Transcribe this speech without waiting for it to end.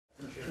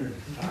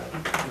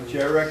The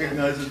chair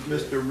recognizes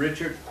Mr.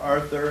 Richard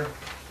Arthur.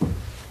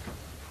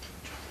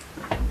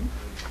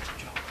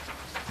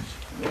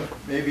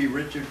 Maybe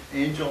Richard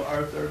Angel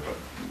Arthur,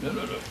 but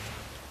no.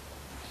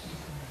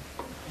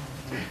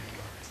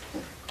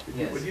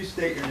 Yes. Would you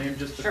state your name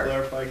just to Sure.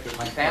 clarify?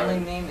 My family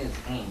name is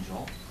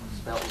Angel,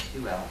 spelled with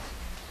 2 L's,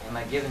 and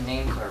my given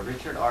names are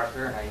Richard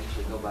Arthur, and I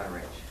usually go by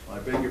Rich. I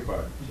beg your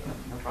pardon.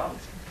 No problem.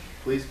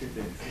 Please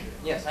continue.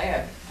 Yes, I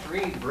have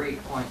 3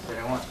 brief points that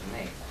I want to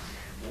make.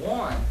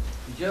 One,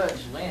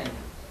 Judge Lynn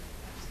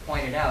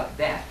pointed out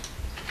that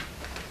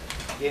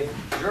if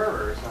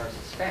jurors are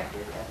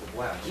suspected at the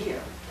voir dire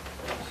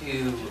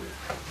to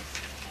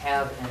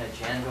have an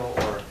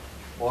agenda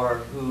or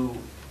who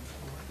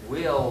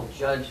will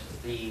judge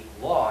the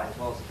law as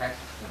well as the facts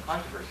and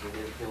controversy,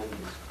 they will be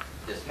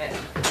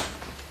dismissed.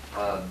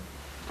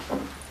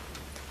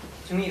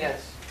 To me,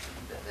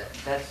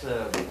 that's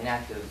an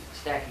act of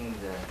stacking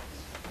the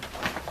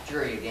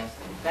jury against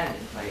the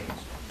defendant by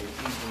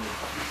refusing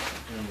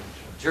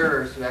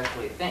jurors who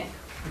actually think.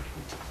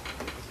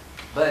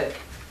 But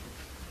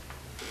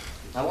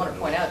I want to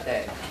point out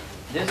that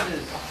this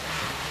is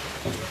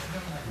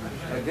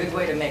a good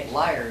way to make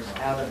liars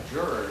out of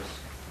jurors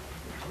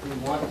who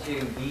want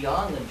to be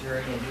on the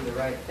jury and do the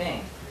right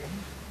thing.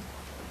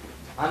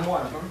 I'm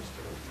one of them.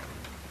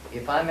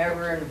 If I'm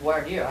ever in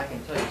voir dire, I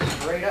can tell you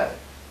straight up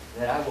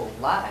that I will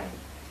lie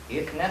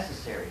if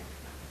necessary.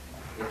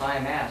 If I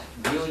am asked,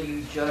 will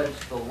you judge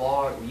the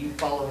law, will you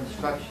follow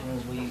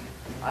instructions,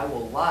 I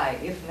will lie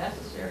if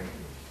necessary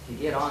to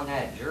get on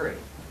that jury.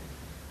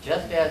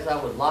 Just as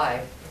I would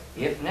lie,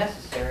 if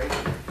necessary,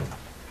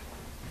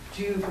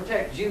 to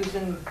protect Jews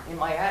in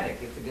my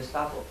attic if the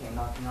Gestapo came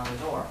knocking on the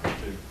door.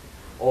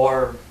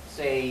 Or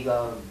say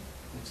if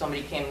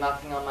somebody came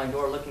knocking on my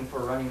door looking for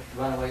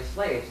runaway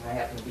slaves and I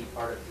happen to be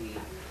part of the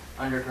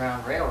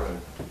Underground Railroad.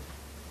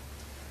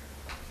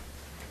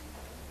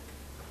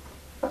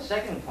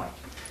 Second point.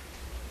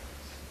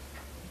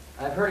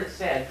 I've heard it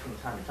said from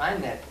time to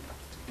time that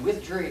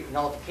with jury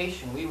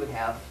nullification we would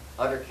have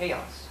utter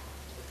chaos.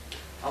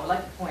 I would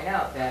like to point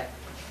out that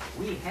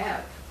we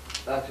have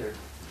utter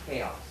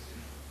chaos.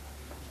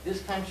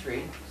 This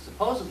country,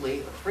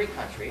 supposedly a free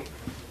country,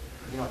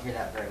 you don't hear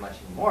that very much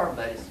anymore,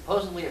 but it's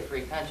supposedly a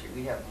free country.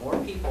 We have more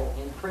people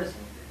in prison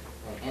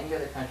than any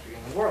other country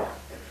in the world.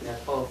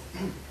 That's both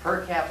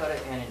per capita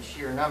and in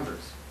sheer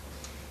numbers.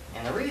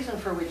 And the reason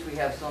for which we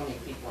have so many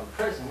people in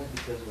prison is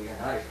because we are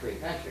not a free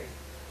country.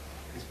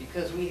 It's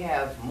because we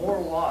have more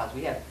laws.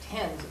 We have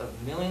tens of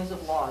millions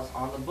of laws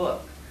on the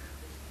book.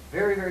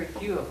 Very, very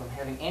few of them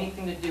having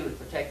anything to do with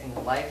protecting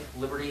the life,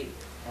 liberty,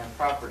 and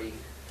property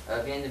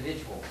of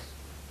individuals.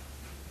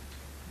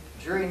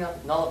 Jury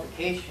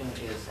nullification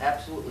is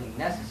absolutely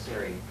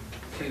necessary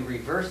to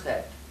reverse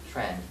that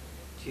trend,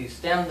 to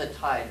stem the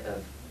tide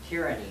of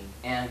tyranny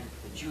and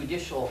the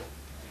judicial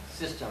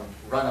system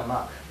run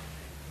amok.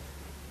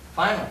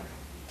 Finally,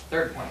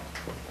 third point.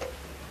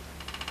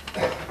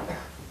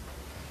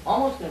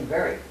 Almost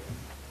invariably,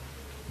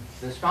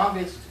 the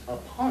strongest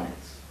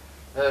opponents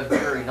of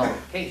jury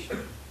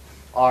nullification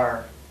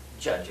are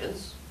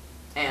judges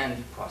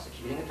and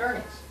prosecuting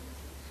attorneys.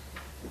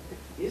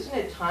 Isn't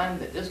it time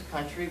that this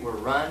country were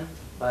run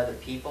by the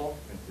people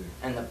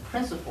and the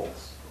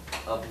principles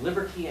of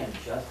liberty and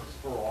justice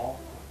for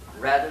all,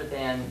 rather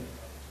than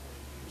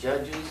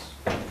judges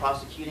and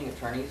prosecuting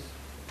attorneys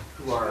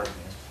who are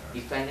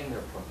defending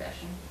their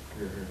profession?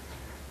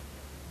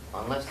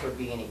 Unless there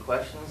be any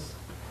questions,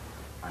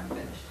 I'm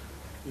finished.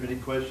 Are there any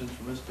questions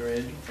for Mr.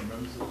 Angel from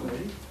members of the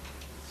committee?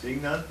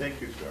 Seeing none, thank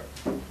you, sir.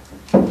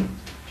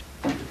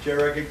 The chair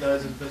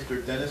recognizes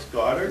Mr. Dennis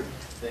Goddard.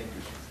 Thank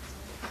you, sir.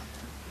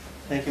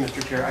 Thank you,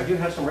 Mr. Chair. I do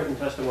have some written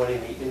testimony.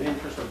 In the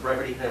interest of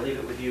brevity, can I leave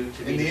it with you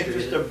to be In the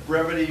interest of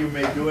brevity, you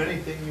may do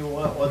anything you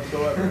want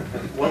whatsoever.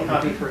 One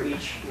copy for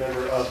each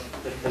member of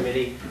the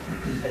committee.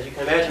 As you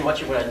can imagine,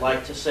 much of what I'd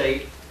like to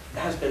say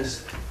has been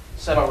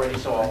said already,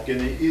 so I I'll... can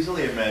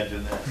easily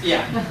imagine that.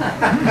 Yeah.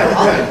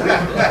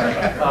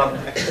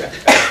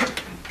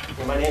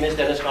 My name is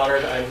Dennis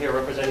Goddard. I'm here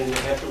representing the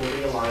New Hampshire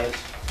Liberty Alliance.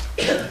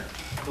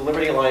 The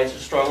Liberty Alliance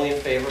is strongly in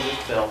favor of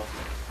this bill.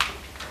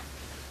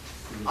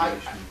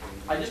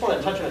 I just want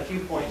to touch on a few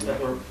points that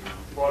were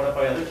brought up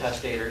by other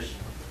testators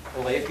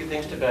and lay a few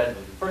things to bed.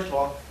 First of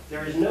all,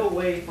 there is no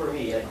way for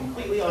me, a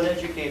completely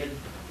uneducated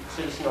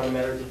citizen on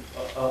matters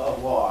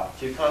of law,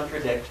 to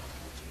contradict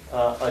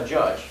a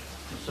judge,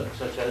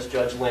 such as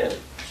Judge Lynn.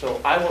 So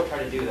I won't try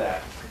to do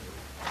that.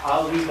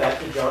 I'll leave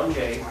that to John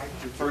Jay,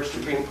 first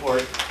Supreme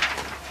Court,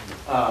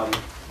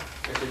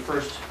 actually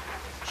first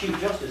Chief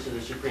Justice of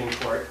the Supreme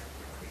Court.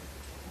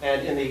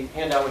 And in the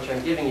handout which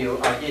I'm giving you,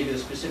 I gave you the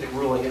specific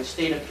ruling in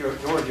State of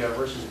Georgia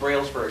versus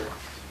Brailsford,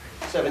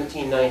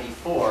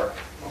 1794.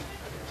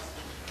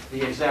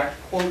 The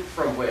exact quote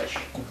from which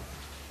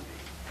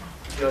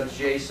Judge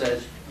Jay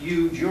says,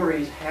 "You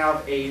juries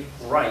have a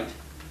right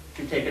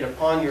to take it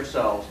upon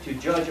yourselves to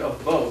judge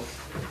of both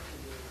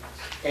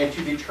and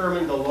to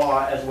determine the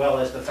law as well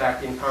as the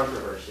fact in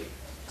controversy."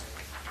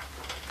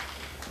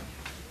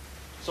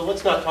 So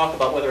let's not talk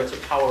about whether it's a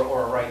power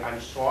or a right.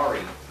 I'm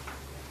sorry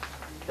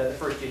that the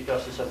first Chief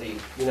Justice of the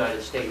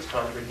United States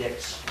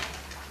contradicts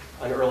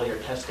an earlier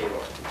testator.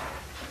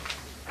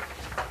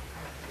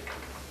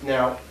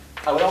 Now,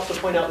 I would also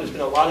point out there's been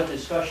a lot of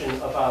discussion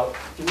about,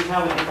 do we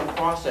have a different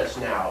process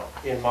now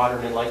in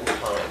modern Enlightenment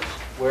times,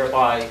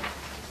 whereby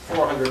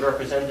 400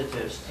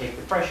 representatives take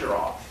the pressure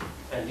off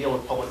and deal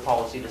with public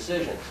policy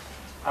decisions.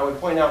 I would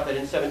point out that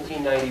in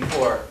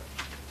 1794,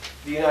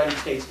 the United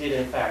States did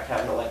in fact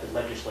have an elected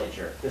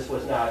legislature. This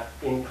was not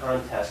in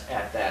contest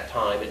at that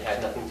time. It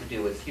had nothing to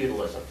do with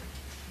feudalism.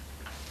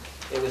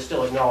 It was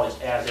still acknowledged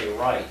as a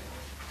right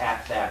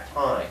at that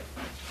time.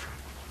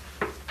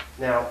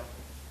 Now,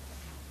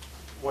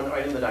 one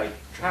item that I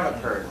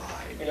haven't heard,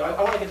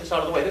 I want to get this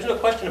out of the way. There's no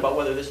question about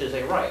whether this is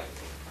a right.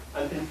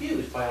 I'm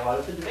confused by a lot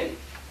of the debate,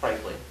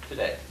 frankly,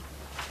 today.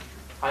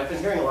 I've been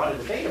hearing a lot of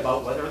debate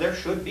about whether there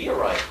should be a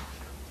right.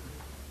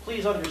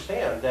 Please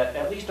understand that,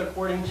 at least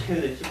according to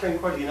the Supreme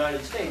Court of the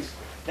United States,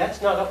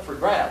 that's not up for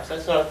grabs.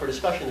 That's not up for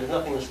discussion. There's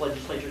nothing this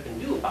legislature can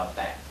do about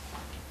that.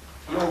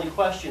 The only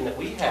question that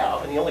we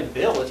have, and the only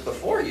bill that's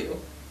before you,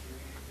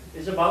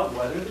 is about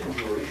whether the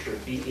jury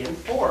should be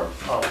informed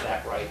of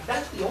that right.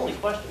 That's the only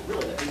question,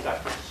 really, that we've got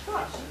to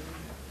discuss.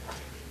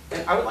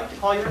 And I would like to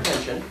call your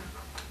attention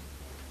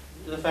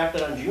to the fact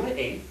that on June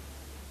 8th,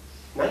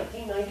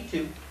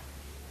 1992,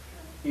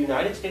 the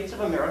United States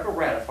of America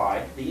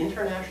ratified the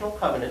International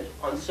Covenant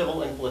on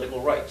Civil and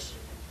Political Rights.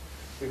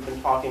 We've been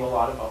talking a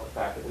lot about the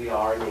fact that we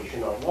are a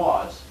nation of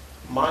laws.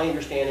 My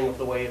understanding of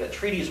the way that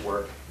treaties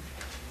work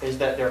is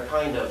that they're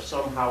kind of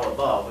somehow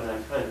above, and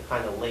I'm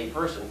kind of lay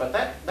person. But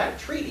that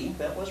treaty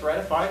that was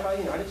ratified by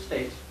the United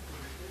States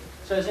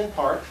says in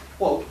part,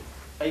 quote,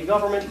 "A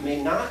government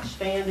may not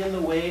stand in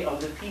the way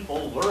of the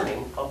people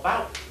learning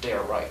about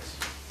their rights."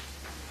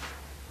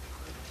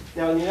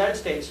 Now in the United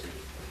States,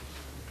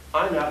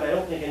 I'm not, and I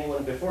don't think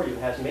anyone before you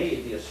has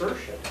made the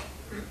assertion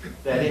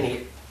that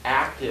any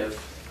active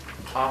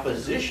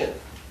opposition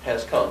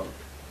has come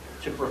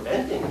to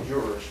preventing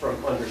jurors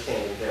from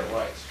understanding their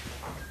rights.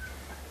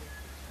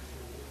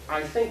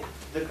 I think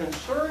the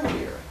concern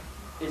here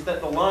is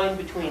that the line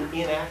between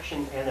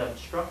inaction and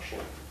obstruction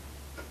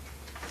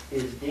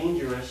is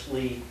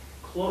dangerously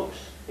close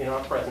in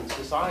our present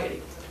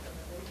society.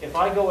 If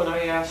I go and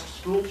I ask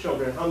school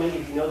children, how many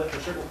of you know that for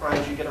certain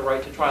crimes you get a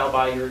right to trial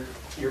by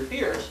your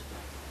peers,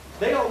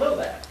 they all know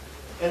that.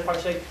 And if I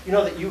say, you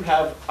know that you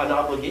have an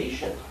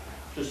obligation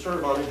to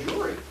serve on a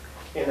jury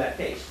in that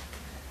case,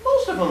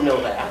 most of them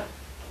know that.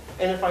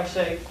 And if I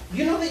say,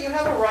 you know that you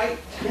have a right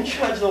to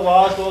judge the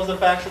law as well as the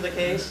facts of the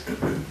case,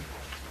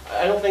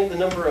 I don't think you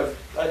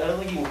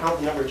can count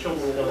the number of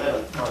children that know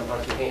that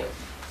on two hands.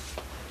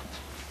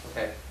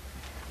 Okay.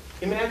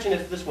 Imagine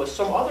if this was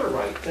some other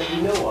right that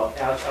we know of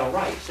as a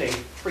right, say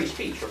free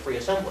speech or free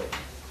assembly,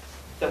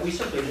 that we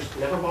simply just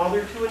never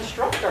bothered to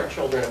instruct our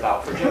children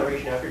about for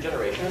generation after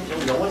generation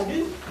until no one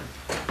knew.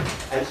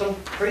 And some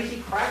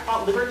crazy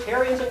crackpot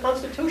libertarians and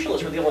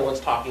constitutionalists were the only ones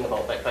talking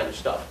about that kind of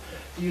stuff.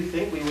 Do you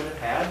think we would have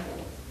had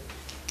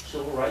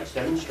civil rights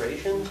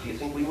demonstrations? Do you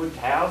think we would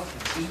have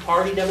Tea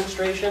Party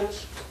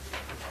demonstrations?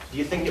 Do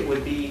you think it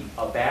would be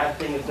a bad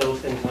thing if those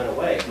things went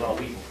away? Well,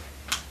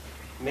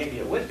 maybe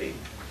it would be.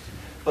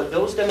 But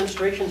those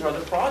demonstrations are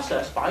the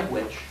process by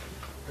which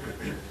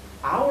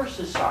our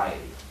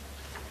society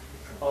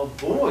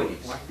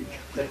avoids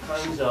the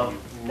kinds of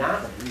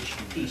not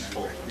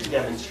peaceful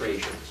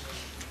demonstrations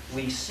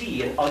we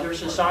see in other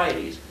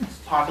societies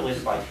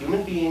populated by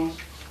human beings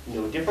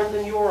no different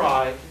than you or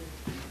I,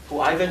 who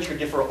I venture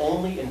differ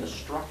only in the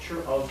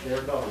structure of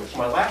their government. So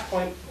my last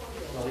point,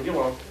 I'll leave you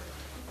alone.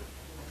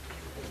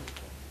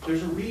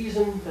 There's a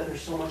reason that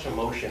there's so much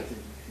emotion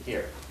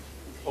here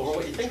over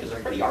what you think is a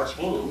pretty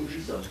arcane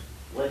piece of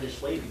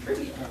legislative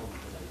trivia.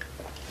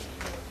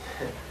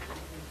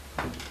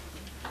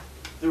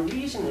 The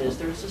reason is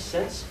there's a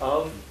sense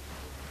of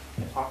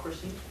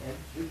hypocrisy and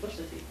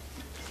duplicity.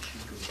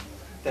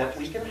 That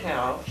we can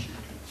have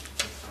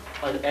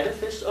an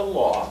edifice of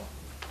law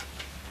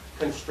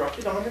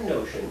constructed on the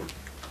notion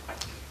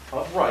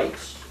of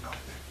rights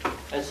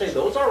and say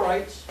those are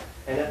rights,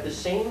 and at the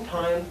same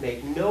time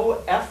make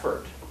no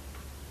effort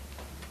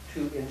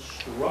to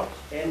instruct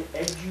and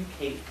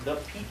educate the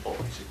people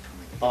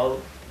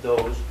of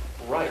those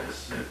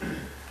rights.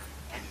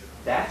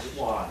 That's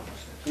why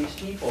these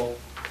people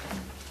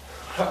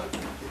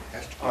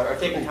are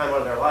taking time out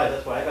of their lives.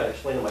 That's why I got to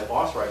explain to my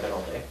boss where I've been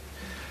all day.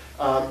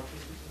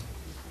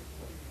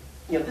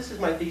 This is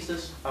my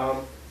thesis.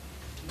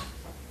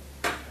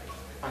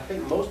 I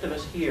think most of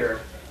us here,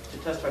 to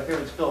testify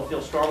fairly still,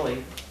 feel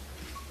strongly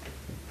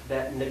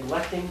that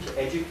neglecting to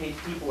educate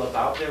people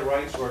about their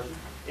rights, or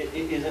it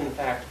is in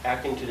fact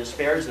acting to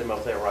disparage them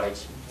of their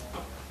rights.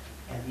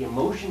 And the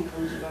emotion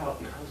comes about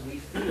because we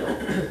feel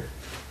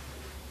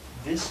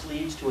this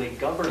leads to a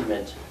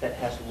government that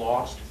has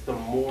lost the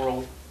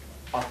moral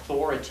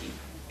authority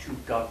to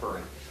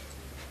govern.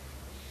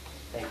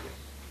 Thank you.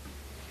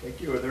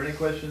 Thank you. Are there any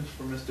questions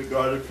for Mr.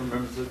 Goddard from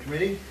members of the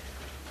committee?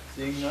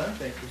 Seeing none,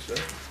 thank you,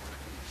 sir.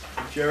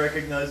 The chair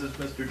recognizes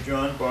Mr.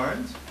 John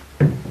Barnes.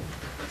 Thank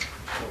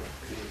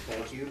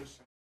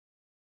you.